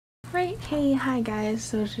Right, hey, hi guys.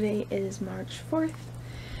 So today is March 4th.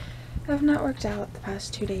 I've not worked out the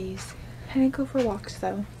past 2 days. I didn't go for walks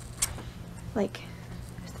though. Like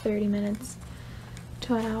 30 minutes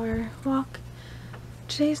to an hour walk.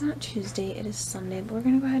 Today's not Tuesday, it is Sunday, but we're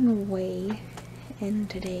gonna go ahead and weigh in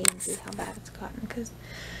today and see how bad it's gotten because,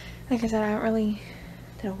 like I said, I really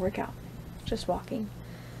did a workout. Just walking.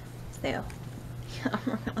 Still. Yeah,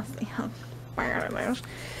 we're gonna see how bad it is.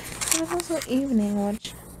 It was also evening,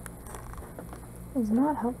 which was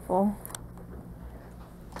not helpful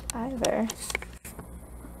either.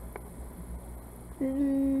 This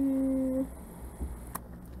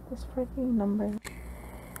freaking number.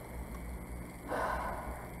 But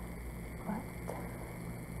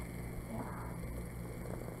yeah.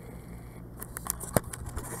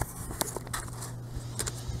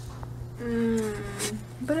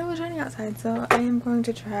 But it was raining outside, so I am going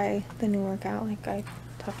to try the new workout. Like I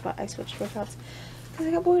talked about, I switched workouts because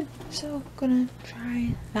I got bored, so I'm gonna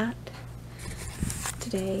try that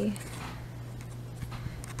today.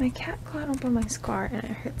 My cat clawed open my scar and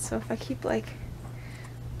it hurts, so if I keep like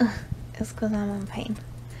it's because I'm in pain.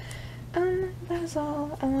 That's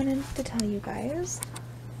all I wanted to tell you guys.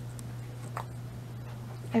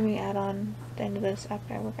 I may add on the end of this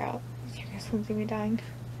after I work out. You guys won't see me dying.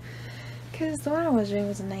 Because the one I was doing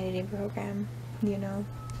was a 90-day program, you know,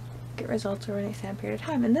 get results over an extended period of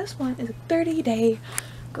time. And this one is a 30-day,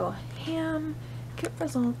 go ham, get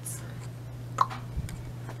results.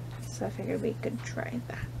 So I figured we could try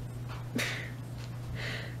that.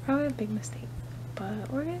 Probably a big mistake, but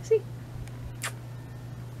we're gonna see.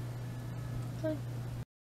 So